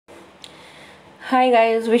Hi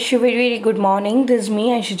guys, wish you very good morning. This is me,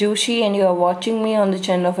 Joshi, and you are watching me on the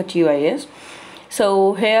channel of IAS.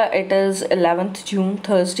 So here it is 11th June,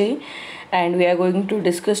 Thursday, and we are going to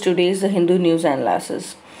discuss today's the Hindu news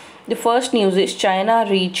analysis. The first news is China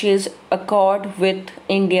reaches accord with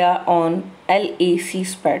India on LAC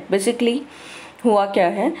spread. Basically हुआ क्या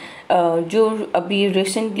है, जो अभी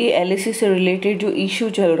recently LAC से related जो issue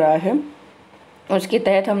चल रहा है उसके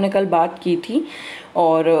तहत हमने कल बात की थी,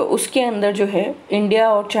 और उसके अंदर जो है इंडिया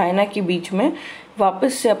और चाइना के बीच में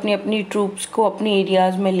वापस से अपनी अपनी ट्रूप्स को अपने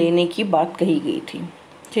एरियाज़ में लेने की बात कही गई थी।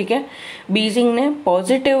 ठीक है, बीजिंग ने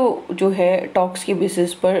पॉजिटिव जो है टॉक्स के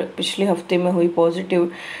बेसिस पर, पिछले हफ्ते में हुई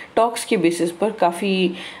पॉजिटिव टॉक्स के बेसिस पर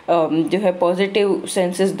काफ़ी जो है पॉजिटिव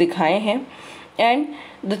सेंसेस दिखाए हैं। And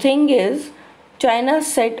the thing is, China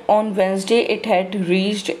said on Wednesday it had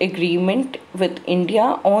reached agreement with India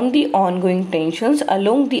on the ongoing tensions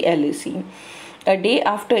along the LAC, a day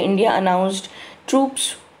after India announced troops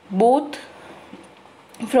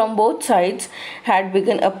from both sides had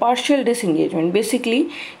begun a partial disengagement. Basically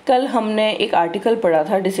कल हमने एक article पढ़ा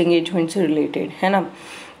था disengagement से related, है ना।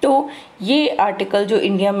 तो ये आर्टिकल जो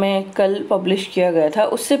इंडिया में कल पब्लिश किया गया था,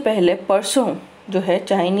 उससे पहले परसों जो है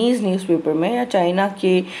चाइनीज़ न्यूज़पेपर में या चाइना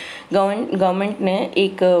के गवर्नमेंट ने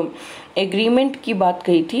एक एग्रीमेंट की बात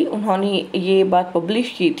कही थी। उन्होंने ये बात पब्लिश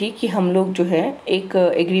की थी कि हम लोग जो है एक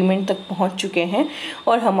एग्रीमेंट तक पहुंच चुके हैं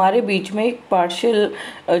और हमारे बीच में एक पार्शियल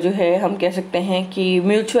जो है हम कह सकते हैं कि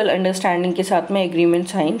म्यूचुअल अंडरस्टैंडिंग के साथ में एग्रीमेंट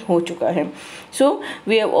साइन हो चुका है। So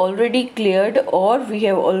we have already cleared और we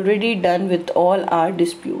have already done with all are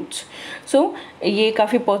disputes. सो ये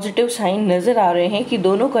काफ़ी पॉजिटिव साइन नज़र आ रहे हैं कि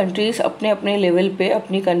दोनों कंट्रीज़ अपने अपने लेवल पे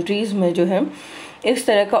अपनी कंट्रीज़ में जो है इस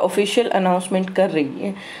तरह का ऑफिशियल अनाउंसमेंट कर रही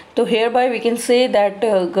है। तो hair bye we can say that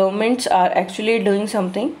governments are actually doing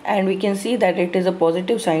something and we can see that it is a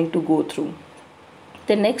positive sign to go through.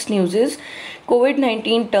 The next news is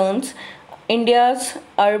COVID-19 turns India's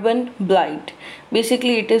urban blight.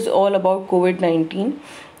 Basically it is all about COVID-19।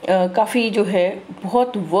 काफ़ी जो है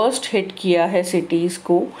बहुत worst hit किया है cities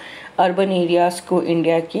को, urban areas को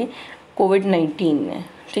India के COVID-19 ने।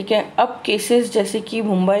 ठीक है, अब केसेस जैसे कि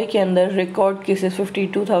मुंबई के अंदर रिकॉर्ड केसेस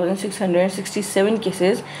 52,667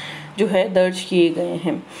 केसेस जो है दर्ज किए गए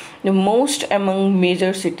हैं। The most among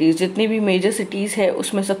major cities, जितनी भी मेजर सिटीज़ है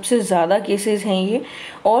उसमें सबसे ज़्यादा केसेस हैं ये,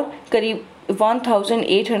 और करीब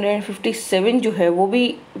 1857 जो है वो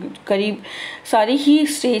भी करीब सारी ही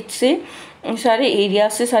स्टेट से, सारे एरिया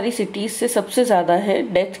से, सारी सिटीज़ से सबसे ज़्यादा है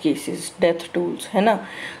डेथ केसेस, डेथ टोल्स, है ना।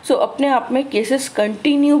 सो अपने आप में केसेस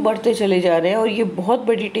कंटिन्यू बढ़ते चले जा रहे हैं और ये बहुत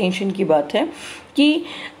बड़ी टेंशन की बात है कि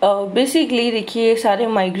बेसिकली देखिए सारे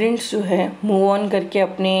माइग्रेंट्स जो है मूव ऑन करके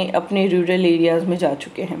अपने अपने रूरल एरियाज़ में जा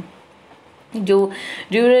चुके हैं। जो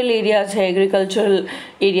रूरल एरियाज़ है, एग्रीकल्चरल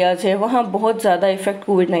एरियाज़ है, वहाँ बहुत ज़्यादा इफ़ेक्ट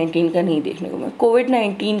COVID-19 का नहीं देखने को मिला।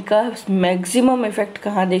 COVID-19 का मैक्सिमम इफ़ेक्ट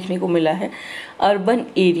कहाँ देखने को मिला है? अर्बन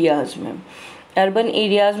एरियाज़ में। अर्बन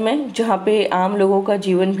एरियाज़ में जहाँ पे आम लोगों का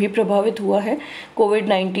जीवन भी प्रभावित हुआ है।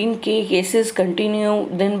 COVID-19 के केसेस कंटिन्यू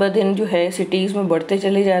दिन ब दिन जो है सिटीज़ में बढ़ते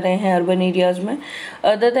चले जा रहे हैं अर्बन एरियाज़ में।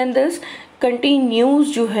 अदर देन दिस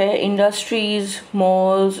कंटिन्यूज़ जो है इंडस्ट्रीज़,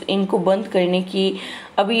 मॉल्स, इनको बंद करने की,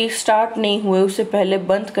 अभी स्टार्ट नहीं हुए उससे पहले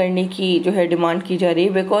बंद करने की जो है डिमांड की जा रही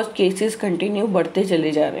है, बिकॉज केसेस कंटिन्यू बढ़ते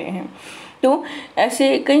चले जा रहे हैं। तो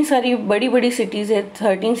ऐसे कई सारी बड़ी बड़ी सिटीज़ है,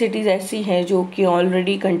 13 सिटीज़ ऐसी हैं जो कि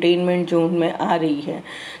ऑलरेडी कंटेनमेंट जोन में आ रही है।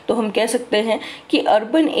 तो हम कह सकते हैं कि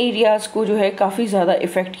अर्बन एरियाज़ को जो है काफ़ी ज़्यादा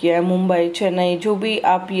इफ़ेक्ट किया है। मुंबई, चेन्नई, जो भी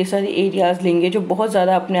आप ये सारे एरियाज़ लेंगे जो बहुत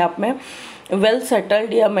ज़्यादा अपने आप में वेल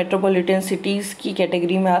सेटल्ड या मेट्रोपॉलिटन सिटीज़ की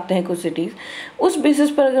कैटेगरी में आते हैं कुछ सिटीज़, उस बेसिस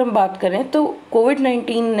पर अगर हम बात करें तो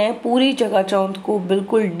COVID-19 ने पूरी चकाचौंध को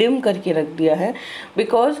बिल्कुल डिम करके रख दिया है,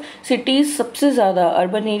 बिकॉज सिटीज़ सबसे ज़्यादा,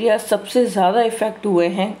 अर्बन एरिया सबसे ज़्यादा इफ़ेक्ट हुए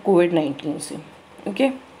हैं COVID-19 से। Okay,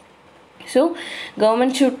 so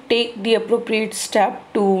government should take the appropriate step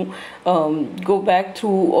to go back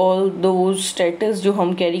through all those status जो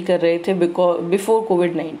हम carry कर रहे थे before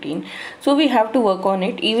COVID-19. So we have to work on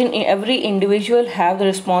it. Even every individual have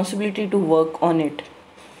the responsibility to work on it.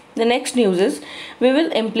 The next news is we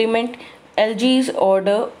will implement LG's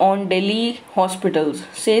order on Delhi hospitals,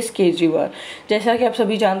 says Kejriwal. जैसा कि आप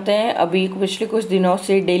सभी जानते हैं, अभी पिछले कुछ दिनों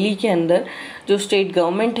से दिल्ली के अंदर जो स्टेट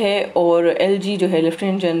गवर्नमेंट है और LG जो है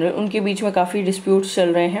लेफ्टिनेंट जनरल, उनके बीच में काफ़ी डिस्प्यूट्स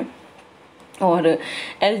चल रहे हैं। और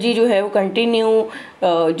एलजी जो है वो कंटिन्यू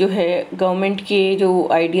जो है गवर्नमेंट के जो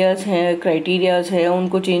आइडियाज़ हैं, क्राइटेरियाज़ हैं,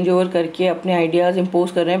 उनको चेंज ओवर करके अपने आइडियाज़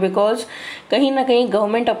इम्पोज कर रहे हैं, बिकॉज कहीं ना कहीं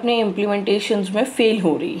गवर्नमेंट अपने इम्प्लीमेंटेशंस में फेल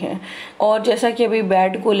हो रही है। और जैसा कि अभी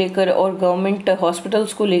बेड को लेकर और गवर्नमेंट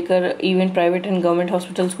हॉस्पिटल्स को लेकर, even private and government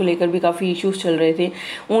hospitals को लेकर भी काफ़ी इश्यूज चल रहे थे।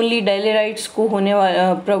 ओनली डेली राइट्स को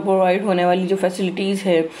प्रोवाइड होने वाली जो फैसिलिटीज़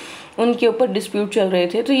है उनके ऊपर डिस्प्यूट चल रहे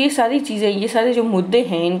थे। तो ये सारी चीज़ें, ये सारे जो मुद्दे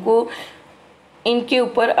हैं, इनके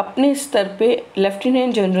ऊपर अपने स्तर पे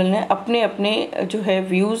लेफ्टिनेंट जनरल ने अपने अपने जो है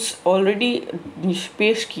व्यूज़ ऑलरेडी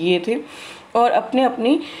पेश किए थे और अपने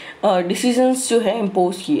अपनी डिसीजंस जो है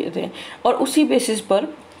इम्पोज किए थे। और उसी बेसिस पर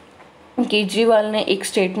केजरीवाल ने एक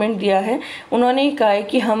स्टेटमेंट दिया है। उन्होंने कहा है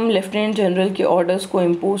कि हम लेफ्टिनेंट जनरल के ऑर्डर्स को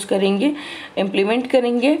इम्पोज करेंगे, इम्प्लीमेंट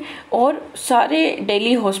करेंगे और सारे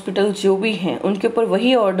दिल्ली हॉस्पिटल्स जो भी हैं उनके ऊपर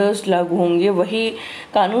वही ऑर्डर्स लागू होंगे, वही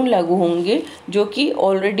कानून लागू होंगे जो कि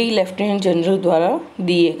ऑलरेडी लेफ्टिनेंट जनरल द्वारा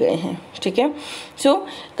दिए गए हैं। ठीक है, सो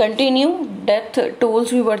कंटिन्यू डेथ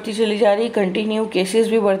टोल्स भी बढ़ती चली जा रही, कंटिन्यू केसेस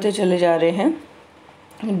भी बढ़ते चले जा रहे हैं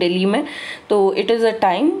दिल्ली में। तो इट इज़ अ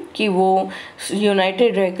टाइम कि वो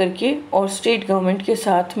यूनाइटेड रह करके और स्टेट गवर्नमेंट के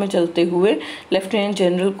साथ में चलते हुए लेफ्टिनेंट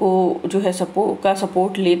जनरल को जो है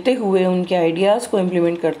सपोर्ट लेते हुए, उनके आइडियाज़ को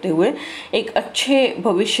इम्प्लीमेंट करते हुए एक अच्छे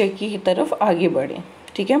भविष्य की तरफ आगे बढ़े।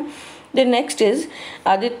 ठीक है, the next is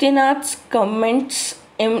आदित्यनाथ्स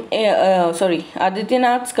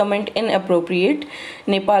comment inappropriate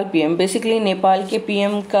Nepal PM. Basically Nepal के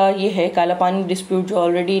पीएम का ये है काला पानी डिस्प्यूट जो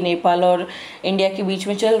ऑलरेडी नेपाल और इंडिया के बीच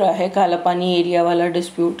में चल रहा है, काला पानी एरिया वाला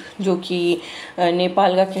डिस्प्यूट, जो कि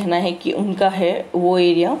नेपाल का कहना है कि उनका है वो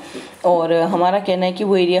एरिया और हमारा कहना है कि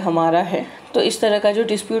वो एरिया हमारा है। तो इस तरह का जो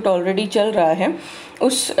डिस्प्यूट ऑलरेडी चल रहा है,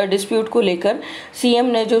 उस डिस्प्यूट को लेकर सीएम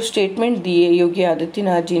ने जो स्टेटमेंट दिए, योगी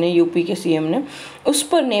आदित्यनाथ जी ने, यूपी के सीएम ने, उस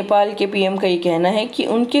पर नेपाल के पीएम का ये कहना है कि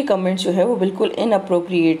उनके कमेंट्स जो है वो बिल्कुल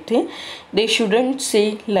इनअप्रोप्रिएट थे। दे शुडेंट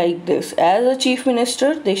से like this as a chief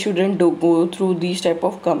minister, they shouldn't go through these type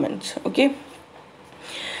of comments. Okay,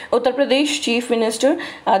 Uttar Pradesh chief minister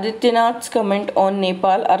आदित्यनाथ's comment on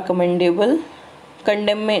Nepal are condemnable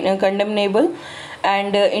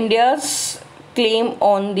and India's claim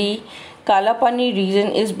on the काला पानी region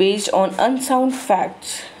is based on unsound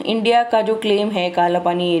facts. India का जो claim है काला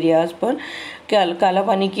पानी areas पर, काला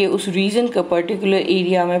पानी के उस रीजन का पर्टिकुलर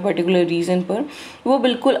एरिया में, पर्टिकुलर रीजन पर, वो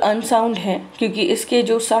बिल्कुल अनसाउंड है, क्योंकि इसके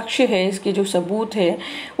जो साक्ष्य है, इसके जो सबूत है,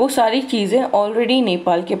 वो सारी चीज़ें ऑलरेडी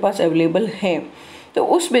नेपाल के पास अवेलेबल है। तो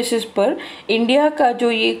उस बेसिस पर इंडिया का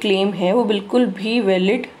जो ये क्लेम है वो बिल्कुल भी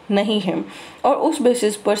वैलिड नहीं है। और उस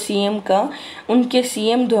बेसिस पर सीएम का, उनके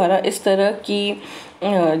सीएम द्वारा इस तरह की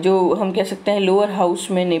जो हम कह सकते हैं लोअर हाउस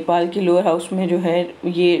में, नेपाल के लोअर हाउस में जो है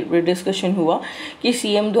ये डिस्कशन हुआ कि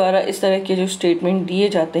सीएम द्वारा इस तरह के जो स्टेटमेंट दिए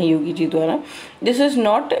जाते हैं योगी जी द्वारा, this is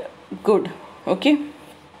not good. Okay,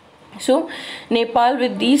 so Nepal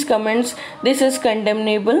with these comments, this is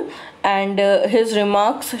condemnable and his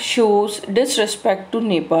remarks shows disrespect to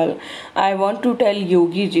Nepal. I want to tell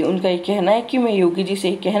Yogi ji, उनका ये कहना है कि मैं योगी जी से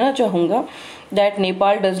ये कहना चाहूँगा that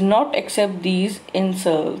Nepal does not accept these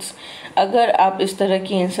insults. अगर आप इस तरह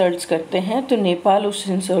की इंसल्ट्स करते हैं तो नेपाल उस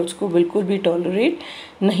इंसल्ट्स को बिल्कुल भी टॉलरेट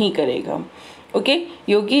नहीं करेगा। ओके,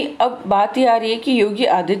 योगी, अब बात ये आ रही है कि योगी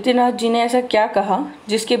आदित्यनाथ जी ने ऐसा क्या कहा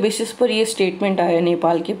जिसके बेसिस पर ये स्टेटमेंट आया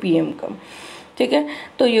नेपाल के पीएम का। ठीक है,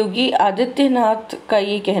 तो योगी आदित्यनाथ का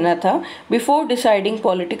ये कहना था, बिफोर डिसाइडिंग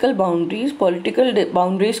पॉलिटिकल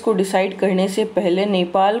बाउंड्रीज को डिसाइड करने से पहले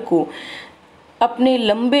नेपाल को अपने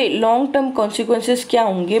लंबे लॉन्ग टर्म कॉन्सिक्वेंसेस क्या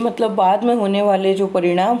होंगे, मतलब बाद में होने वाले जो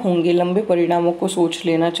परिणाम होंगे, लंबे परिणामों को सोच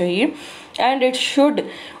लेना चाहिए। And it should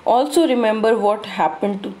also remember what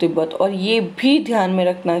happen to Tibet, और ये भी ध्यान में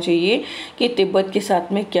रखना चाहिए कि तिब्बत के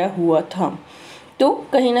साथ में क्या हुआ था। तो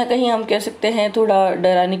कहीं ना कहीं हम कह सकते हैं थोड़ा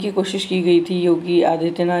डराने की कोशिश की गई थी योगी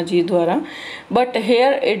आदित्यनाथ जी द्वारा, but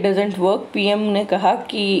here it doesn't work. PM ने कहा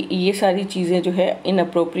कि ये सारी चीज़ें जो है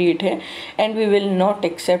इनअप्रोप्रिएट है and we will not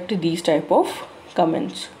accept these type of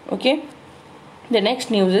comments. Okay, the next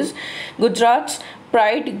news is Gujarat's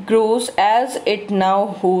pride grows as it now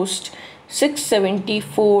hosts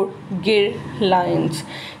 674 गिर लाइन्स।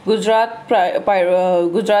 गुजरात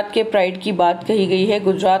के प्राइड की बात कही गई है।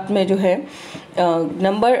 गुजरात में जो है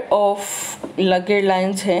नंबर ऑफ गिर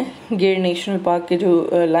लाइन्स हैं, गिर नेशनल पार्क के जो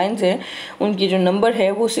लाइन्स हैं उनकी जो नंबर है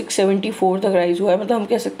वो 674 तक राइज हुआ है। मतलब हम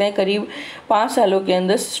कह सकते हैं करीब 5 सालों के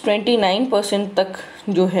अंदर 29% तक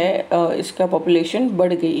जो है इसका पॉपुलेशन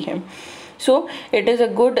बढ़ गई है। So it is a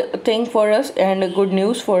good thing for us and a good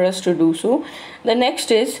news for us to do so. The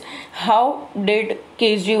next is, how did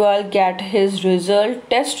Kejriwal get his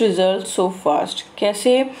test result so fast?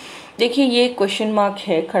 कैसे, देखिए ये क्वेश्चन मार्क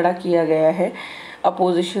है, खड़ा किया गया है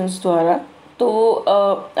oppositions द्वारा। तो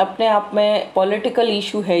अपने आप में पॉलिटिकल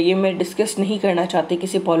इशू है, ये मैं डिस्कस नहीं करना चाहती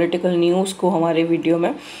किसी पॉलिटिकल न्यूज़ को हमारे वीडियो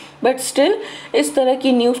में, बट स्टिल इस तरह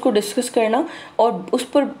की न्यूज़ को डिस्कस करना और उस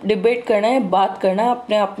पर डिबेट करना या बात करना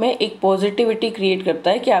अपने आप में एक पॉजिटिविटी क्रिएट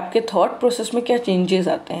करता है कि आपके थॉट प्रोसेस में क्या चेंजेस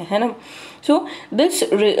आते हैं, है ना। So this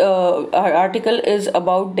article is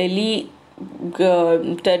about Delhi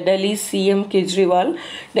CM Kejriwal,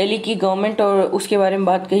 Delhi की गवर्नमेंट और उसके बारे में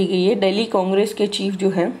बात कही गई है। दिल्ली कांग्रेस के चीफ जो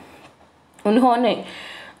है उन्होंने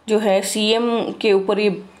जो है सीएम के ऊपर ये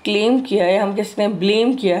क्लेम किया है, हम कह सकते हैं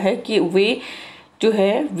ब्लेम किया है कि वे जो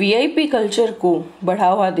है वीआईपी कल्चर को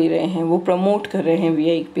बढ़ावा दे रहे हैं, वो प्रमोट कर रहे हैं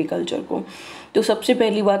वीआईपी कल्चर को। तो सबसे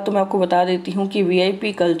पहली बात तो मैं आपको बता देती हूँ कि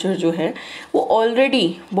वीआईपी कल्चर जो है वो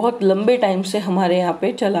ऑलरेडी बहुत लंबे टाइम से हमारे यहाँ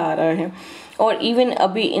पे चला आ रहा है, और इवन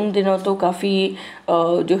अभी इन दिनों तो काफ़ी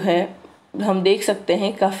जो है हम देख सकते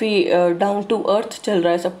हैं काफ़ी डाउन टू अर्थ चल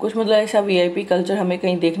रहा है सब कुछ, मतलब ऐसा वीआईपी कल्चर हमें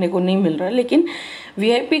कहीं देखने को नहीं मिल रहा है। लेकिन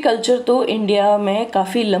वीआईपी कल्चर तो इंडिया में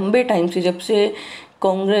काफ़ी लंबे टाइम से, जब से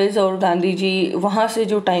कांग्रेस और गांधी जी वहाँ से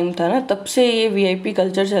जो टाइम था ना, तब से ये वीआईपी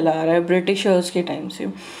कल्चर चला आ रहा है, ब्रिटिशर्स के टाइम से।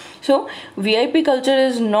 सो VIP culture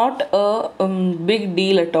is not a big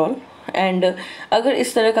deal at all. And अगर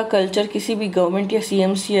इस तरह का कल्चर किसी भी गवर्नमेंट या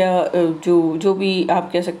सीएम्स या जो भी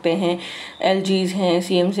आप कह सकते हैं एलजीज हैं,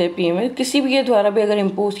 सीएम्स है, पीएम है, किसी भी के द्वारा भी अगर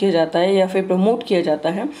इम्पोज किया जाता है या फिर प्रमोट किया जाता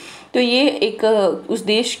है, तो ये एक उस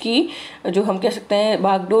देश की जो हम कह सकते हैं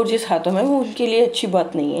बागडोर जिस हाथों में, वो उनके लिए अच्छी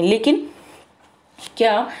बात नहीं है। लेकिन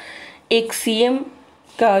क्या एक सीएम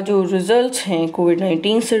का जो रिज़ल्ट्स हैं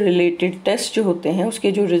कोविड-19 से रिलेटेड टेस्ट जो होते हैं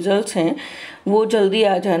उसके जो रिज़ल्ट्स हैं वो जल्दी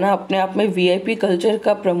आ जाना अपने आप में वीआईपी कल्चर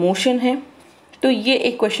का प्रमोशन है? तो ये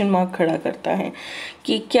एक क्वेश्चन मार्क खड़ा करता है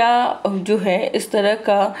कि क्या जो है इस तरह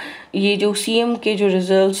का ये जो सीएम के जो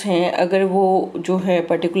रिज़ल्ट्स हैं, अगर वो जो है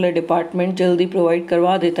पर्टिकुलर डिपार्टमेंट जल्दी प्रोवाइड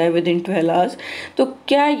करवा देता है विद इन 12 आवर्स, तो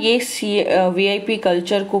क्या ये वीआईपी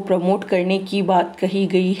कल्चर को प्रमोट करने की बात कही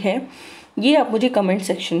गई है? ये आप मुझे कमेंट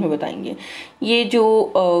सेक्शन में बताएंगे। ये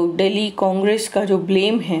जो दिल्ली कांग्रेस का जो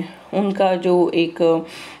ब्लेम है, उनका जो एक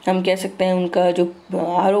हम कह सकते हैं उनका जो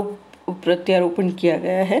आरोप प्रत्यारोपण किया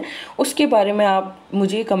गया है, उसके बारे में आप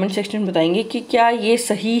मुझे कमेंट सेक्शन में बताएंगे कि क्या ये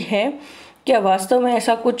सही है, क्या वास्तव में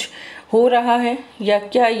ऐसा कुछ हो रहा है, या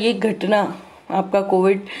क्या ये घटना आपका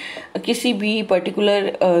कोविड किसी भी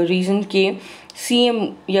पर्टिकुलर रीज़न के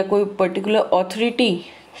सीएम या कोई पर्टिकुलर ऑथोरिटी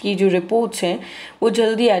की जो रिपोर्ट्स हैं वो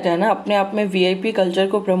जल्दी आ जाना अपने आप में वीआईपी कल्चर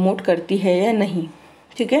को प्रमोट करती है या नहीं?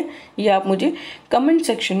 ठीक है, ये आप मुझे कमेंट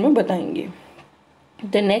सेक्शन में बताएंगे।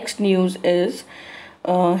 The next news is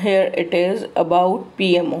here it is about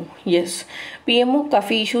PMO। yes, PMO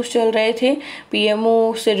काफ़ी इश्यूज चल रहे थे।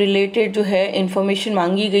 PMO से रिलेटेड जो है इंफॉर्मेशन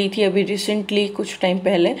मांगी गई थी अभी रिसेंटली कुछ टाइम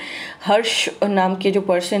पहले। हर्ष नाम के जो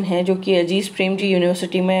पर्सन हैं जो कि अजीज़ प्रेमजी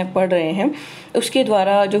यूनिवर्सिटी में पढ़ रहे हैं, उसके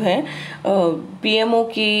द्वारा जो है PMO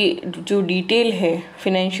की जो डिटेल है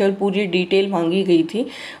फिनेंशियल पूरी डिटेल मांगी गई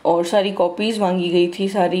थी और सारी कॉपीज़ मांगी गई थी,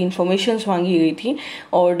 सारी इन्फॉर्मेशंस मांगी गई थी,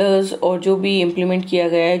 ऑर्डर्स और जो भी इम्प्लीमेंट किया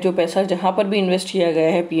गया है, जो पैसा जहाँ पर भी इन्वेस्ट किया गया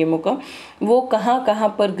है PMO का, वो कहाँ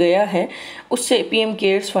कहाँ पर गया है उससे पीएम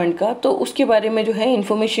केयर्स फंड का, तो उसके बारे में जो है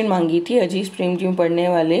इन्फॉर्मेशन मांगी थी अजीज़ प्रेमजी में पढ़ने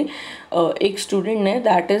वाले एक स्टूडेंट ने,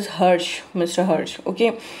 that is Harsh, mister Harsh.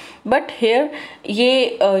 Okay, but here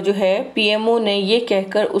ये जो है PMO ने ये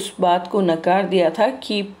कहकर उस बात को नकार दिया था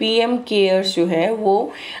कि पीएम केयर्स जो है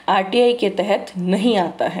वो RTI के तहत नहीं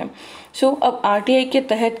आता है। सो अब RTI के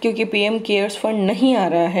तहत क्योंकि पीएम केयर्स फंड नहीं आ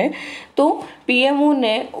रहा है, तो PMO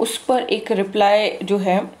ने उस पर एक रिप्लाई जो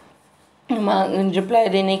है रिप्लाई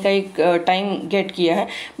देने का एक टाइम गेट किया है।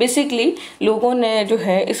 बेसिकली लोगों ने जो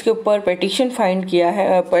है इसके ऊपर पेटिशन फाइल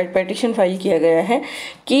किया गया है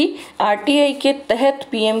कि RTI के तहत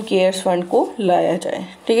पीएम केयर्स फंड को लाया जाए।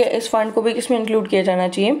 ठीक है, इस फंड को भी किसमें इंक्लूड किया जाना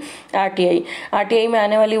चाहिए? RTI में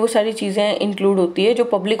आने वाली वो सारी चीज़ें इंक्लूड होती है जो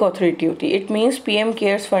पब्लिक अथॉरिटी होती है। It means PM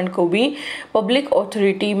cares fund को भी पब्लिक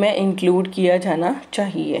अथॉरिटी में इंक्लूड किया जाना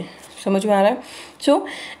चाहिए। समझ में आ रहा है? So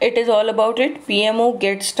it is all about it. PMO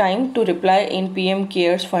gets time to reply in PM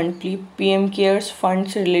cares fund plea. PM cares fund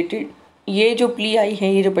से रिलेटेड ये जो प्ली आई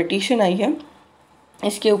है, ये जो पिटीशन आई है,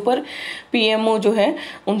 इसके ऊपर PMO जो है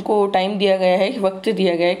उनको टाइम दिया गया है, वक्त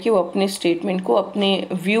दिया गया है कि वो अपने स्टेटमेंट को, अपने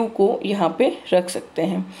व्यू को यहाँ पे रख सकते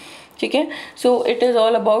हैं। ठीक है, so it is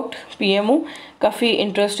all about PMO। काफ़ी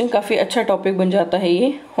इंटरेस्टिंग, काफ़ी अच्छा टॉपिक बन जाता है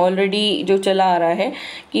ये। ऑलरेडी जो चला आ रहा है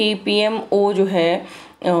कि PMO जो है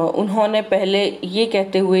उन्होंने पहले ये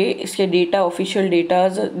कहते हुए इसके डेटा ऑफिशियल डेटा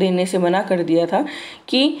देने से मना कर दिया था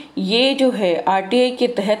कि ये जो है आरटीआई के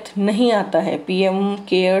तहत नहीं आता है। पीएम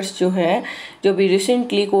केयर्स जो है, जो भी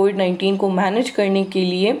रिसेंटली कोविड-19 को मैनेज करने के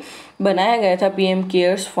लिए बनाया गया था पीएम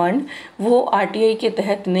केयर्स फंड, वो आरटीआई के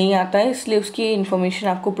तहत नहीं आता है, इसलिए उसकी इन्फॉर्मेशन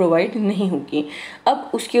आपको प्रोवाइड नहीं होगी।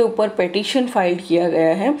 अब उसके ऊपर पिटीशन फाइल किया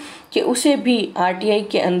गया है कि उसे भी आरटीआई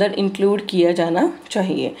के अंदर इंक्लूड किया जाना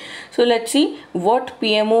चाहिए। So let's see what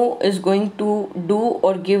PMO is going to do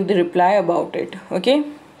और give the reply about it. Okay,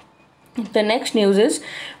 the next news is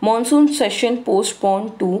monsoon session postpone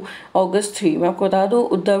to अगस्त 3। मैं आपको बता दूँ,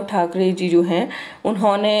 उद्धव ठाकरे जी जो हैं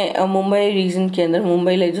उन्होंने मुंबई रीजन के अंदर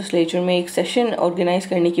मुंबई लेजिस्लेचर में एक सेशन ऑर्गेनाइज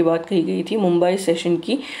करने की बात कही गई थी, मुंबई सेशन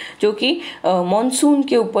की, जो कि मॉनसून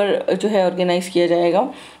के ऊपर जो है ऑर्गेनाइज किया जाएगा।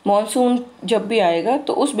 मॉनसून जब भी आएगा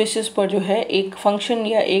तो उस बेसिस पर जो है एक फंक्शन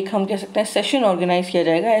या एक हम कह सकते हैं सेशन ऑर्गेनाइज किया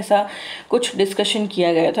जाएगा, ऐसा कुछ डिस्कशन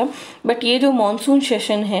किया गया था। बट ये जो मॉनसून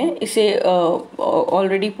सेशन है इसे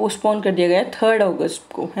ऑलरेडी पोस्टपोन कर दिया गया 3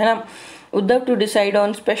 अगस्त को, है ना। Uddhav to decide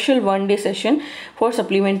on special 1 day session for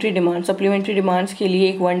supplementary demand. Supplementary demands के लिए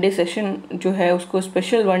एक 1 डे सेशन जो है उसको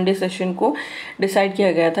स्पेशल 1 डे सेशन को डिसाइड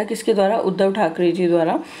किया गया था, किसके द्वारा? उद्धव ठाकरे जी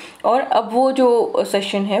द्वारा। और अब वो जो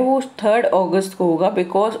सेशन है वो 3 अगस्त को होगा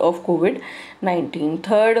बिकॉज ऑफ कोविड-19।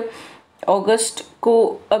 3 अगस्त को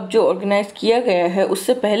अब जो ऑर्गेनाइज किया गया है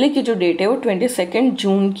उससे पहले की जो डेट है वो 22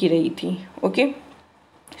 जून की रही थी। Okay,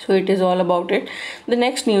 so it is all about it. The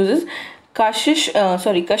next news is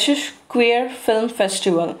Kashish Queer Film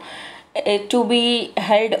Festival to be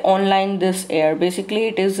held online this year. Basically,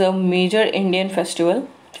 it is a major Indian festival,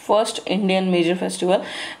 first Indian major festival,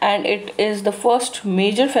 and it is the first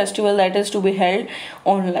major festival that is to be held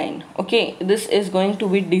online. Okay, this is going to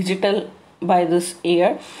be digital by this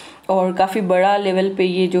year. और काफ़ी बड़ा level पे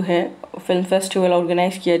ये जो है film festival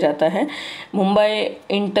organise किया जाता है। Mumbai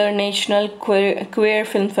international queer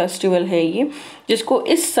film festival है ये, जिसको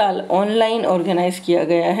इस साल ऑनलाइन ऑर्गेनाइज किया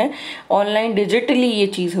गया है। ऑनलाइन डिजिटली ये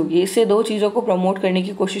चीज़ होगी। इससे 2 चीज़ों को प्रमोट करने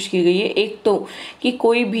की कोशिश की गई है। एक तो कि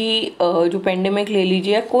कोई भी जो पेंडेमिक ले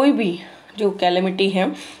लीजिए या कोई भी जो कैलेमिटी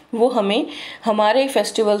है वो हमें हमारे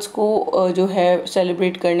फेस्टिवल्स को जो है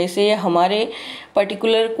सेलिब्रेट करने से या हमारे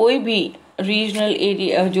पर्टिकुलर कोई भी रीजनल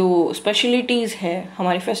एरिया जो स्पेशलिटीज़ है,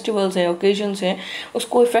 हमारे फेस्टिवल्स हैं, ओकेजन्स हैं,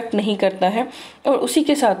 उसको इफ़ेक्ट नहीं करता है। और उसी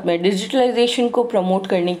के साथ में डिजिटलाइजेशन को प्रमोट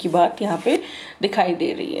करने की बात यहाँ पे दिखाई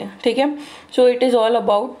दे रही है। ठीक है, so it is all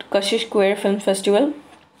about Kashish queer film festival.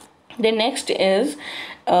 The next is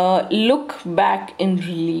look back in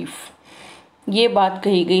relief. ये बात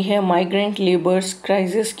कही गई है माइग्रेंट लेबर्स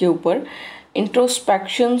क्राइसिस के ऊपर।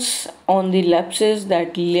 इंट्रोस्पेक्शंस on the lapses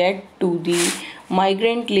that led to the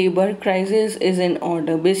migrant labour crisis is in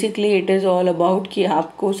order. Basically it is all about कि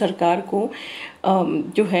आपको सरकार को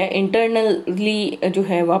जो है इंटरनली जो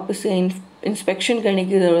है वापस से इंस्पेक्शन करने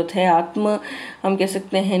की ज़रूरत है, हम कह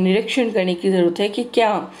सकते हैं निरीक्षण करने की ज़रूरत है कि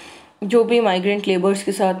क्या जो भी माइग्रेंट लेबर्स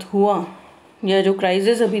के साथ हुआ या जो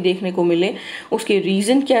क्राइसिस अभी देखने को मिले उसके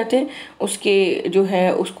रीज़न क्या थे, उसके जो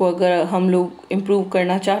है उसको अगर हम लोग इम्प्रूव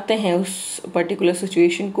करना चाहते हैं उस पर्टिकुलर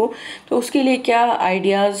सिचुएशन को, तो उसके लिए क्या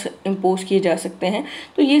आइडियाज़ इम्पोज किए जा सकते हैं।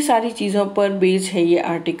 तो ये सारी चीज़ों पर बेस्ड है ये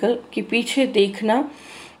आर्टिकल कि पीछे देखना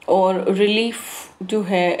और रिलीफ जो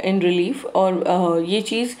है इन रिलीफ। और ये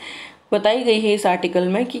चीज़ बताई गई है इस आर्टिकल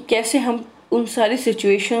में कि कैसे हम उन सारी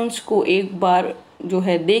सिचुएशंस को एक बार जो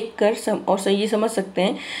है देखकर और ये समझ सकते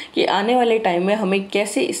हैं कि आने वाले टाइम में हमें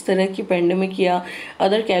कैसे इस तरह की पेंडेमिक या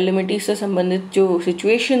अदर कैलेमिटीज से संबंधित जो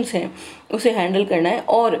सिचुएशंस हैं उसे हैंडल करना है।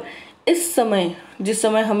 और इस समय जिस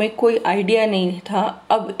समय हमें कोई आइडिया नहीं था,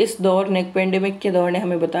 अब इस दौर ने, पेंडेमिक के दौर ने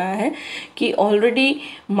हमें बताया है कि ऑलरेडी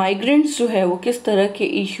माइग्रेंट्स जो है वो किस तरह के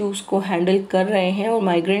इश्यूज़ को हैंडल कर रहे हैं। और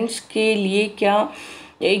माइग्रेंट्स के लिए क्या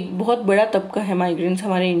एक बहुत बड़ा तबका है माइग्रेंट्स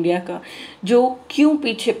हमारे इंडिया का, जो क्यों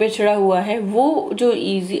पीछे पिछड़ा हुआ है, वो जो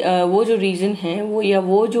रीज़न है वो या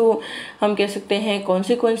वो जो हम कह सकते हैं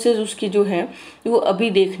कॉन्सिक्वेंसेस उसकी जो है वो अभी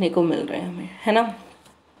देखने को मिल रहे हैं हमें, है ना।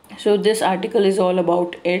 So this article is all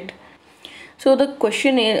about it. So the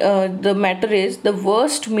question is, the matter is, the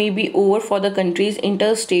worst may be over for the country's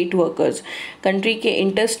interstate workers. Country के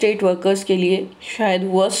इंटरस्टेट वर्कर्स के लिए शायद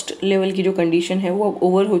वर्स्ट लेवल की जो कंडीशन है वो अब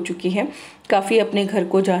ओवर हो चुकी है। काफ़ी अपने घर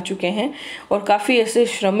को जा चुके हैं और काफ़ी ऐसे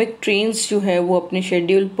श्रमिक ट्रेन्स जो है वो अपने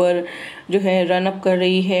शेड्यूल पर जो है रन अप कर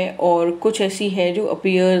रही है। और कुछ ऐसी है जो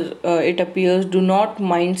it appears do not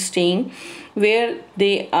mind staying where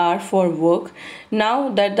they are for work now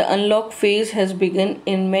that the unlock phase has begun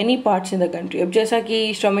in many parts in the country। अब जैसा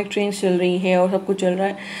कि श्रमिक ट्रेन चल रही है और सब कुछ चल रहा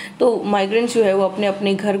है, तो माइग्रेंट्स जो है वो अपने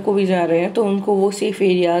अपने घर को भी जा रहे हैं, तो उनको वो सेफ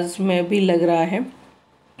एरियाज़ में भी लग रहा है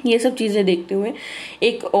ये सब चीज़ें देखते हुए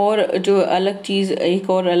एक और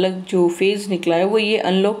अलग जो फेज़ निकला है वो ये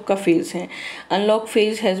अनलॉक का फेज़ है। Unlock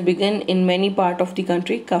phase has begun in many part of the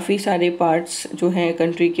country. काफ़ी सारे पार्ट्स जो हैं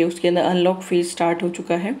कंट्री के उसके अंदर अनलॉक फेज़ स्टार्ट हो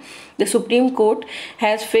चुका है। The supreme court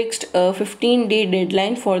has fixed 15-day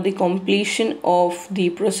deadline for the completion of the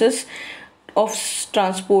process of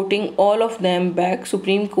transporting all of them back.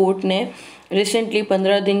 Supreme court ने रिसेंटली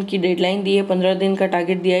 15 दिन की डेडलाइन दी है, 15 दिन का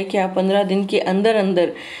टारगेट दिया है कि आप 15 दिन के अंदर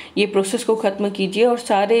अंदर ये प्रोसेस को ख़त्म कीजिए और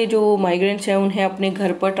सारे जो माइग्रेंट्स हैं उन्हें अपने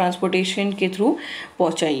घर पर ट्रांसपोर्टेशन के through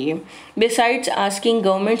पहुंचाइए। Besides asking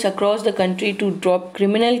governments across the country to drop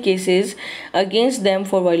criminal cases against them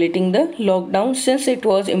for violating the lockdown since it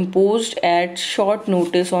was imposed at short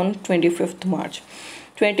notice on 25 मार्च।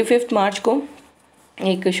 25 मार्च को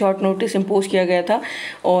एक शॉर्ट नोटिस इम्पोज किया गया था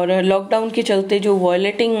और लॉकडाउन के चलते जो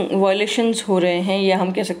वायलेशंस हो रहे हैं या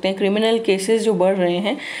हम कह सकते हैं क्रिमिनल केसेस जो बढ़ रहे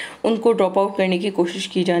हैं उनको ड्रॉप आउट करने की कोशिश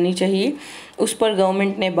की जानी चाहिए, उस पर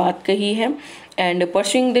गवर्नमेंट ने बात कही है। And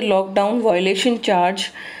pursuing the lockdown violation charge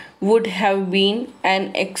would have been an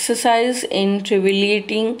exercise in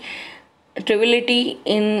triviality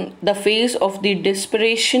in the face of the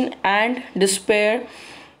desperation and despair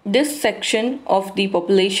this section of the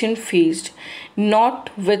population faced,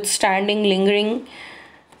 notwithstanding lingering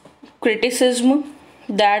criticism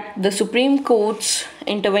that the Supreme Court's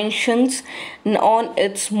interventions on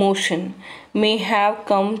its motion may have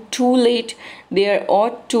come too late. There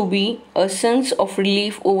ought to be a sense of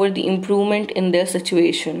relief over the improvement in their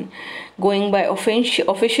situation. Going by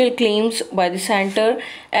official claims by the center,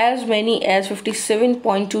 as many as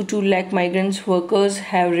 57.22 lakh migrant workers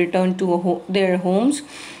have returned to their homes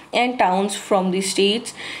and towns from the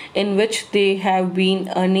states in which they have been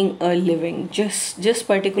earning a living. जिस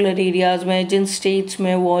particular areas में जिन states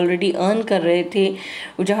में वो already earn कर रहे थे,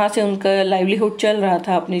 जहाँ से उनका लाइवलीहुड चल रहा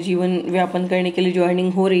था, अपने जीवन व्यापन करने के लिए जो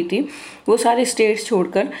अर्निंग हो रही थी, वो सारे स्टेट्स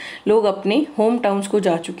छोड़कर लोग अपने होम टाउन्स को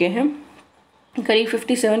जा चुके हैं। करीब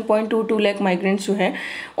 57.22 लाख माइग्रेंट्स जो है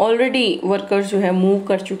ऑलरेडी वर्कर्स जो है मूव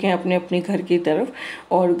कर चुके हैं अपने अपने घर की तरफ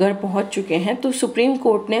और घर पहुंच चुके हैं। तो सुप्रीम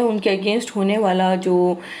कोर्ट ने उनके अगेंस्ट होने वाला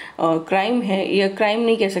जो क्राइम है, या क्राइम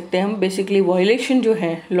नहीं कह सकते हम, बेसिकली वायलेशन जो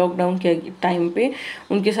है लॉकडाउन के टाइम पे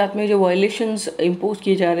उनके साथ में जो वायलेशंस इम्पोज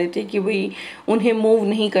किए जा रहे थे कि भाई उन्हें मूव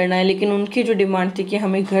नहीं करना है, लेकिन उनकी जो डिमांड थी कि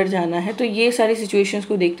हमें घर जाना है, तो ये सारी सिचुएशंस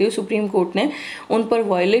को देखते हुए सुप्रीम कोर्ट ने उन पर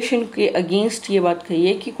वायलेशन के अगेंस्ट ये बात कही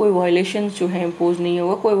है कि कोई वायलेशन जो है इम्पोज नहीं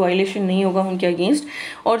होगा, कोई वायलेशन नहीं होगा उनके अगेंस्ट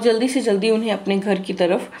और जल्दी से जल्दी उन्हें अपने घर की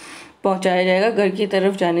तरफ पहुंचाया जाएगा, घर की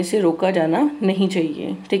तरफ जाने से रोका जाना नहीं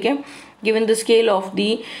चाहिए। ठीक है। Given the scale of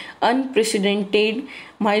the unprecedented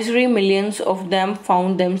misery millions of them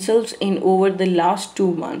found themselves in over the last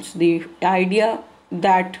 2 months, the idea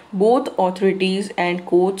that both authorities and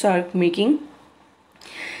courts are making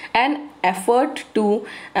an effort to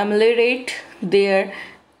ameliorate their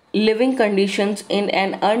living conditions in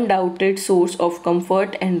an undoubted source of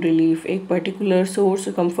comfort and relief। एक particular source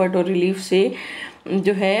comfort और relief से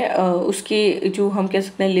जो है उसके जो हम कह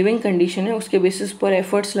सकते हैं लिविंग कंडीशन है उसके बेसिस पर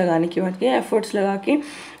एफर्ट्स लगाने की बात की है। एफर्ट्स लगा के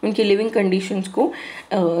उनकी लिविंग कंडीशंस को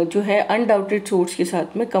जो है अनडाउटेड सोर्स के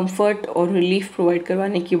साथ में कंफर्ट और रिलीफ प्रोवाइड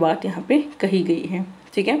करवाने की बात यहाँ पे कही गई है।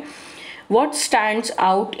 ठीक है। What stands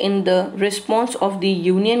out in the response of the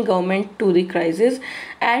union government to the crisis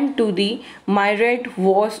and to the myriad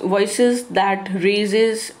voices that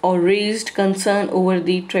raised concern over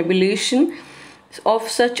the tribulation of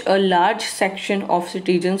such a large section of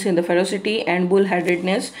citizens in the ferocity and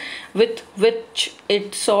bullheadedness with which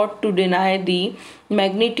it sought to deny the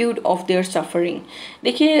magnitude of their suffering।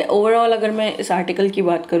 देखिए overall अगर मैं इस article की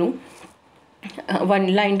बात करूँ, one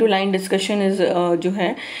line to line discussion is जो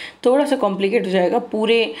है थोड़ा सा कॉम्प्लिकेट हो जाएगा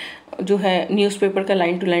पूरे जो है न्यूज़पेपर का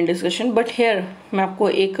line to line discussion, but here मैं आपको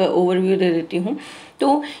एक ओवरव्यू दे देती हूँ।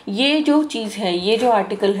 तो ये जो चीज़ है, ये जो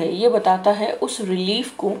आर्टिकल है, ये बताता है उस रिलीफ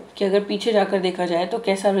को कि अगर पीछे जाकर देखा जाए तो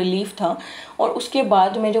कैसा रिलीफ था और उसके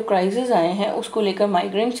बाद में जो क्राइसिस आए हैं उसको लेकर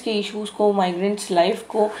माइग्रेंट्स के इश्यूज़ को, माइग्रेंट्स लाइफ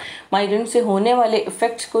को, माइग्रेंट से होने वाले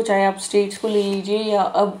इफ़ेक्ट्स को, चाहे आप स्टेट्स को ले लीजिए या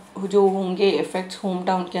अब जो होंगे इफ़ेक्ट्स होम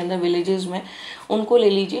टाउन के अंदर विलेजेस में उनको ले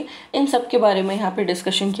लीजिए, इन सब के बारे में यहाँ पे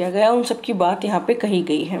डिस्कशन किया गया, उन सब की बात यहाँ पे कही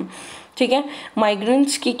गई है। ठीक है।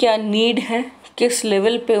 माइग्रेंट्स की क्या नीड है, किस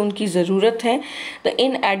लेवल पे उनकी ज़रूरत है, the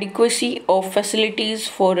inadequacy of facilities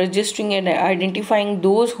for registering and identifying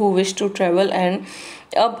those who wish to travel and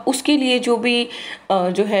अब उसके लिए जो भी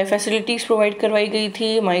जो है फैसिलिटीज़ प्रोवाइड करवाई गई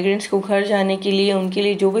थी माइग्रेंट्स को घर जाने के लिए, उनके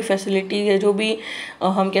लिए जो भी फैसिलिटीज़ या जो भी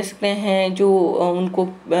हम कह सकते हैं जो उनको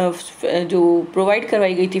जो प्रोवाइड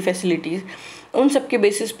करवाई गई थी फैसिलिटीज़, उन सब के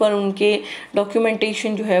बेसिस पर उनके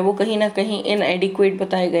डॉक्यूमेंटेशन जो है वो कहीं ना कहीं इनएडिक्वेट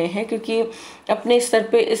बताए गए हैं, क्योंकि अपने स्तर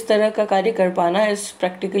पे इस तरह का कार्य कर पाना is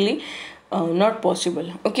practically not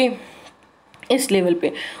possible. Okay, इस लेवल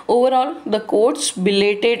पे overall the courts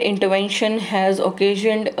belated intervention has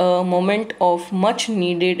ओकेजन्ड a moment of much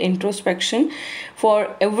needed introspection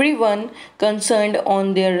for everyone concerned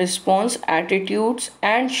on their response, attitudes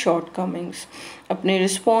and shortcomings. अपने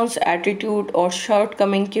रिस्पॉन्स, एटीट्यूड और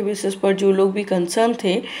शॉर्टकमिंग के बेसिस पर जो लोग भी concern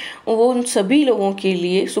थे, वो उन सभी लोगों के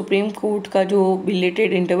लिए सुप्रीम कोर्ट का जो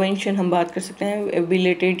बिलेटेड इंटरवेंशन हम बात कर सकते हैं,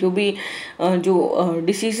 बिलेटेड जो भी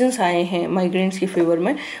डिसीजंस आए हैं माइग्रेंट्स के फेवर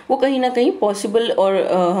में, वो कहीं ना कहीं पॉसिबल और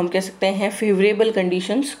हम कह सकते हैं फेवरेबल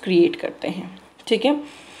कंडीशंस क्रिएट करते हैं। ठीक है,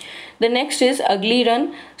 The next is ugly run.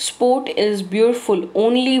 Sport is beautiful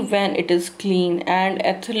only when it is clean and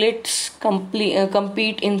athletes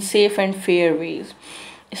compete in safe and fair ways.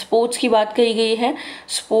 Sports की बात कही गई है।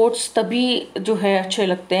 स्पोर्ट्स तभी जो है अच्छे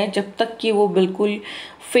लगते हैं जब तक कि वो बिल्कुल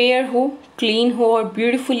फेयर हो, क्लीन हो और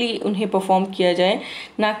ब्यूटीफुली उन्हें परफॉर्म किया जाए,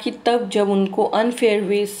 ना कि तब जब उनको अनफेयर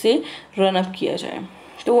वेज से रन अप किया जाए।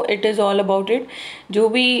 तो it is all about it. जो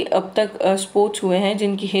भी अब तक स्पोर्ट्स हुए हैं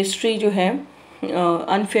जिनकी हिस्ट्री जो है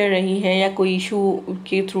अनफेयर रही है या कोई इशू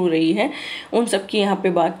के थ्रू रही है, उन सब की यहाँ पे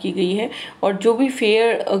बात की गई है। और जो भी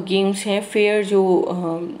फेयर गेम्स हैं, फेयर जो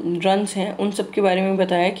रन्स हैं, उन सब के बारे में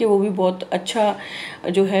बताया कि वो भी बहुत अच्छा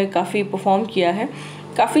जो है काफ़ी परफॉर्म किया है।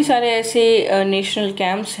 काफ़ी सारे ऐसे नेशनल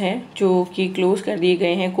कैंप्स हैं जो कि क्लोज़ कर दिए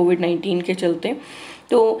गए हैं कोविड-19 के चलते।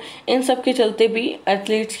 तो इन सब के चलते भी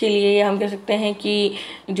एथलीट्स के लिए, या हम कह सकते हैं कि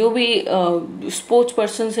जो भी स्पोर्ट्स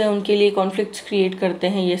पर्सन्स हैं उनके लिए कॉन्फ्लिक्ट्स क्रिएट करते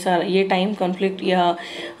हैं ये टाइम कॉन्फ्लिक्ट, या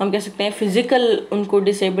हम कह सकते हैं फिज़िकल उनको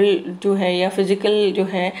डिसेबल जो है या फिज़िकल जो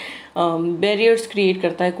है बैरियर्स क्रिएट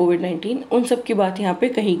करता है कोविड-19, उन सब की बात यहाँ पे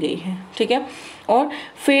कही गई है। ठीक है, और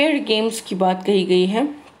फेयर गेम्स की बात कही गई है,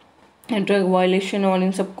 ड्रग वायलेशन और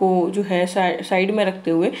इन सबको जो है साइड में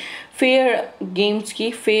रखते हुए फेयर गेम्स की,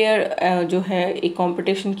 फेयर जो है एक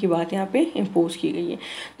कंपटीशन की बात यहाँ पे इम्पोज की गई है।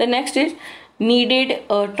 The next is needed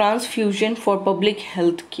transfusion for public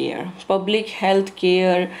health care. Public health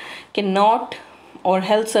care can not or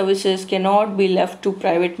health services cannot be left to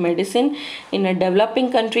private medicine in a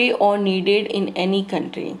developing country or needed in any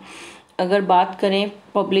country. अगर बात करें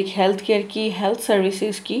public health care की, health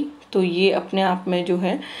services की, तो ये अपने आप में जो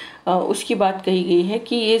है उसकी बात कही गई है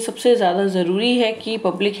कि ये सबसे ज़्यादा ज़रूरी है कि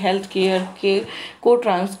पब्लिक हेल्थ केयर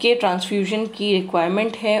के ट्रांसफ्यूजन की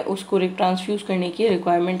रिक्वायरमेंट है, उसको ट्रांसफ्यूज़ करने की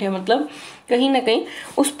रिक्वायरमेंट है। मतलब कहीं ना कहीं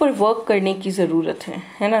उस पर वर्क करने की ज़रूरत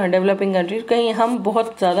है ना। डेवलपिंग कंट्रीज कहीं हम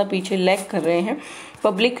बहुत ज़्यादा पीछे लैग कर रहे हैं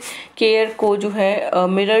पब्लिक केयर को जो है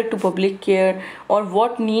मिरर टू पब्लिक केयर, और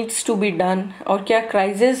what needs to be done, और क्या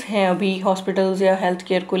क्राइसिस हैं अभी हॉस्पिटल्स या हेल्थ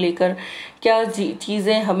केयर को लेकर, क्या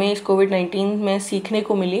चीज़ें हमें इस कोविड-19 में सीखने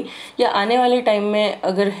को मिली, या आने वाले टाइम में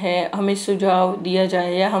अगर है हमें सुझाव दिया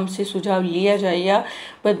जाए या हमसे सुझाव लिया जाए या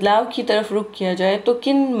बदलाव की तरफ रुख किया जाए, तो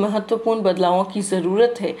किन महत्वपूर्ण बदलावों की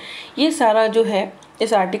ज़रूरत है। ये सारा जो है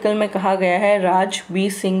इस आर्टिकल में कहा गया है राज बी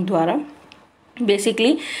सिंह द्वारा,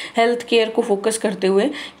 बेसिकली हेल्थ केयर को फोकस करते हुए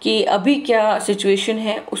कि अभी क्या सिचुएशन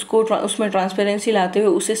है उसको उसमें ट्रांसपेरेंसी लाते हुए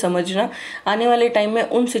उसे समझना, आने वाले टाइम में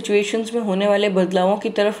उन सिचुएशंस में होने वाले बदलावों की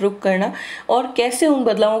तरफ रुख करना, और कैसे उन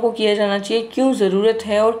बदलावों को किया जाना चाहिए, क्यों ज़रूरत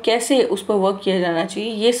है और कैसे उस पर वर्क किया जाना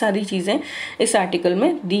चाहिए, ये सारी चीज़ें इस आर्टिकल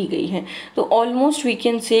में दी गई हैं। तो ऑलमोस्ट वी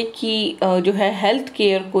कैन से कि जो है हेल्थ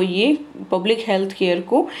केयर को, ये पब्लिक हेल्थ केयर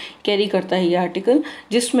को कैरी करता है ये आर्टिकल,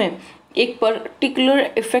 जिसमें एक पर्टिकुलर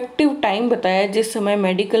इफ़ेक्टिव टाइम बताया जिस समय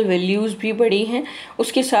मेडिकल वैल्यूज़ भी बढ़ी हैं,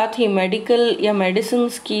 उसके साथ ही मेडिकल या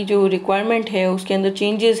मेडिसिन्स की जो रिक्वायरमेंट है उसके अंदर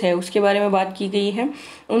चेंजेस है उसके बारे में बात की गई है,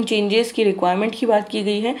 उन चेंजेस की रिक्वायरमेंट की बात की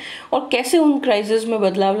गई है, और कैसे उन क्राइसिस में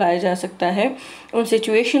बदलाव लाया जा सकता है, उन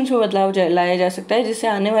सिचुएशंस में बदलाव लाया जा सकता है जिससे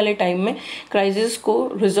आने वाले टाइम में क्राइसिस को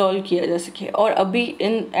रिजॉल्व किया जा सके, और अभी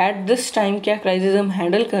एट दिस टाइम क्या क्राइसिस हम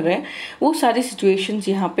हैंडल कर रहे हैं, वो सारी सिचुएशंस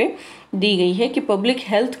यहाँ पे दी गई है कि पब्लिक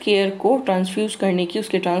हेल्थ केयर को ट्रांसफ्यूज करने की,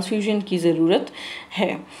 उसके ट्रांसफ्यूजन की ज़रूरत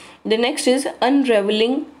है। The next is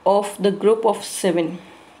unravelling of the group of 7।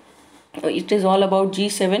 It is all about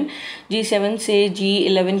G7 से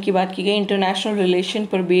G11 की बात की गई, इंटरनेशनल रिलेशन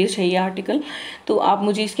पर बेस्ड है ये आर्टिकल। तो आप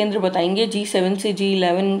मुझे इसके अंदर बताएंगे G7 से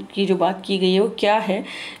G11 की जो बात की गई है वो क्या है,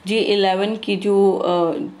 G11 की जो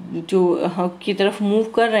की तरफ मूव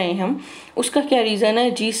कर रहे हैं हम, उसका क्या रीज़न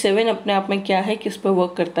है, G7 अपने आप में क्या है, किस पर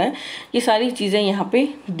वर्क करता है, ये सारी चीज़ें यहाँ पे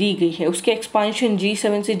दी गई है। उसके एक्सपांशन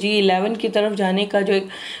G7 से G11 की तरफ जाने का जो एक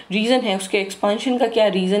रीज़न है, उसके एक्सपांशन का क्या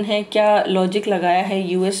रीज़न है, क्या लॉजिक लगाया है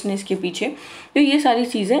यूएस ने इसके पीछे, तो ये सारी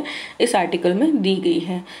चीज़ें इस आर्टिकल में दी गई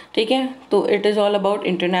हैं। ठीक है, तो it is all about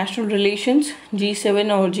international relations.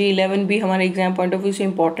 G7 और G11 भी हमारे एग्जाम पॉइंट ऑफ व्यू से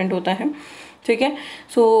इम्पॉर्टेंट होता है। ठीक है।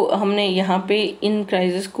 सो हमने यहाँ पे इन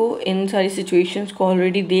क्राइसिस को, इन सारी सिचुएशंस को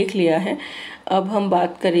ऑलरेडी देख लिया है। अब हम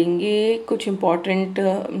बात करेंगे कुछ इम्पॉर्टेंट,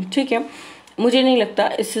 ठीक है, मुझे नहीं लगता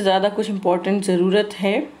इससे ज़्यादा कुछ इम्पॉर्टेंट ज़रूरत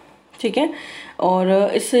है, ठीक है। और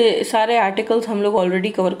इससे सारे आर्टिकल्स हम लोग ऑलरेडी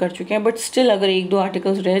कवर कर चुके हैं, बट स्टिल अगर एक दो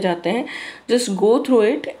आर्टिकल्स रह जाते हैं, just go through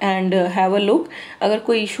it and have a look. अगर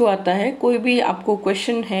कोई इशू आता है, कोई भी आपको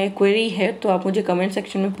क्वेश्चन है, क्वेरी है, तो आप मुझे कमेंट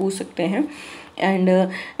सेक्शन में पूछ सकते हैं। And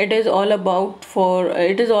it is all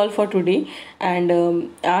for today. And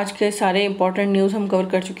आज के सारे इंपॉर्टेंट न्यूज़ हम कवर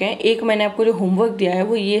कर चुके हैं। एक मैंने आपको जो होमवर्क दिया है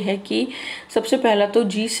वो ये है कि सबसे पहला तो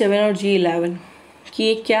G7 और G11 कि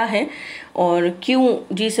ये क्या है और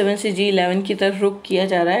क्यों G7 से G11 की तरफ रुख किया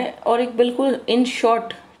जा रहा है, और एक बिल्कुल इन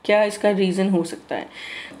शॉर्ट क्या इसका रीज़न हो सकता है।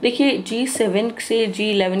 देखिए, G7 से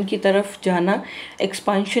G11 की तरफ जाना,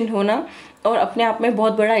 एक्सपांशन होना, और अपने आप में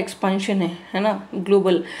बहुत बड़ा एक्सपांशन है ना,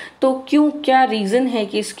 ग्लोबल। तो क्यों, क्या रीज़न है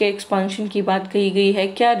कि इसके एक्सपांशन की बात कही गई है,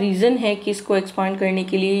 क्या रीज़न है कि इसको एक्सपांड करने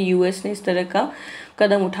के लिए यूएस ने इस तरह का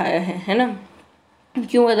कदम उठाया है ना,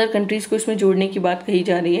 क्यों अदर कंट्रीज़ को इसमें जोड़ने की बात कही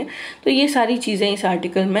जा रही है। तो ये सारी चीज़ें इस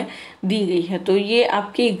आर्टिकल में दी गई है। तो ये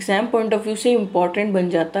आपके एग्ज़ाम पॉइंट ऑफ व्यू से इम्पॉर्टेंट बन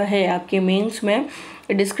जाता है। आपके मेंस में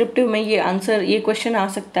डिस्क्रिप्टिव में ये क्वेश्चन आ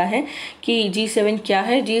सकता है कि G7 क्या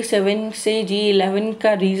है, G7 से G11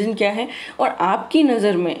 का रीज़न क्या है, और आपकी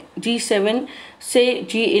नज़र में G7 से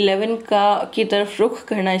G11 की तरफ रुख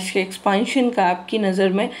करना, इसके एक्सपांशन का आपकी नज़र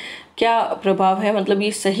में क्या प्रभाव है, मतलब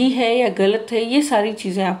ये सही है या गलत है, ये सारी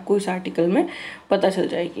चीज़ें आपको इस आर्टिकल में पता चल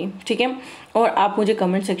जाएगी, ठीक है। और आप मुझे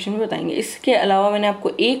कमेंट सेक्शन में बताएंगे। इसके अलावा मैंने आपको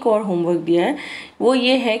एक और होमवर्क दिया है, वो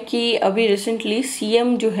ये है कि अभी रिसेंटली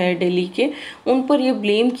सीएम जो है दिल्ली के, उन पर ये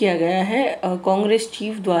ब्लेम किया गया है कांग्रेस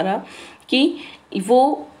चीफ द्वारा कि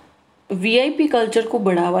वो वीआईपी कल्चर को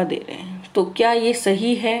बढ़ावा दे रहे हैं। तो क्या ये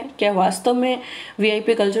सही है, क्या वास्तव में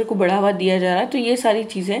वीआईपी कल्चर को बढ़ावा दिया जा रहा है? तो ये सारी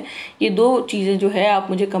चीज़ें, ये दो चीज़ें जो है आप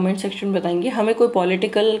मुझे कमेंट सेक्शन में बताएंगे। हमें कोई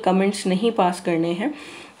पॉलिटिकल कमेंट्स नहीं पास करने हैं,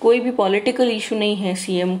 कोई भी पॉलिटिकल इशू नहीं है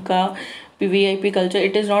सीएम का VIP culture.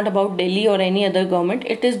 It is not about Delhi और any other government,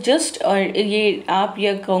 it is just, ये आप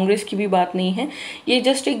या कांग्रेस की भी बात नहीं है, ये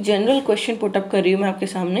जस्ट एक जनरल क्वेश्चन पुटअप कर रही हूँ मैं आपके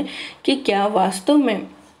सामने कि क्या वास्तव में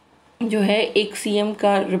जो है एक सीएम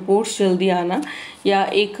का रिपोर्ट्स जल्दी आना, या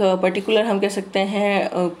एक पर्टिकुलर हम कह सकते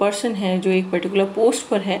हैं पर्सन है जो एक पर्टिकुलर पोस्ट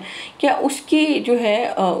पर है, क्या उसकी जो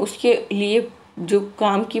है उसके लिए जो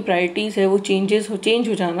काम की प्रायोरिटीज़ है वो चेंज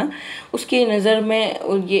हो जाना, उसके नज़र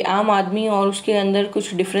में ये आम आदमी और उसके अंदर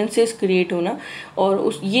कुछ डिफरेंसेस क्रिएट होना,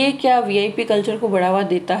 और ये क्या वीआईपी कल्चर को बढ़ावा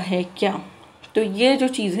देता है क्या? तो ये जो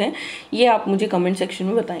चीज़ है ये आप मुझे कमेंट सेक्शन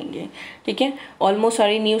में बताएंगे, ठीक है। ऑलमोस्ट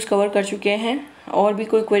सारी न्यूज़ कवर कर चुके हैं। और भी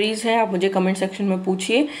कोई क्वेरीज़ है आप मुझे कमेंट सेक्शन में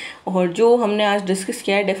पूछिए, और जो हमने आज डिस्कस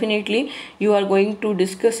किया है definitely you are going to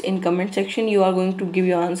discuss in comment section, you are going to give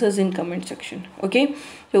your answers in comment section, okay.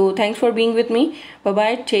 So thanks for being with me. Bye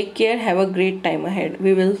bye. Take care. Have a great time ahead.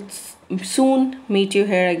 We will soon meet you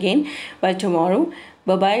here again by tomorrow.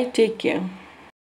 Bye bye. Take care.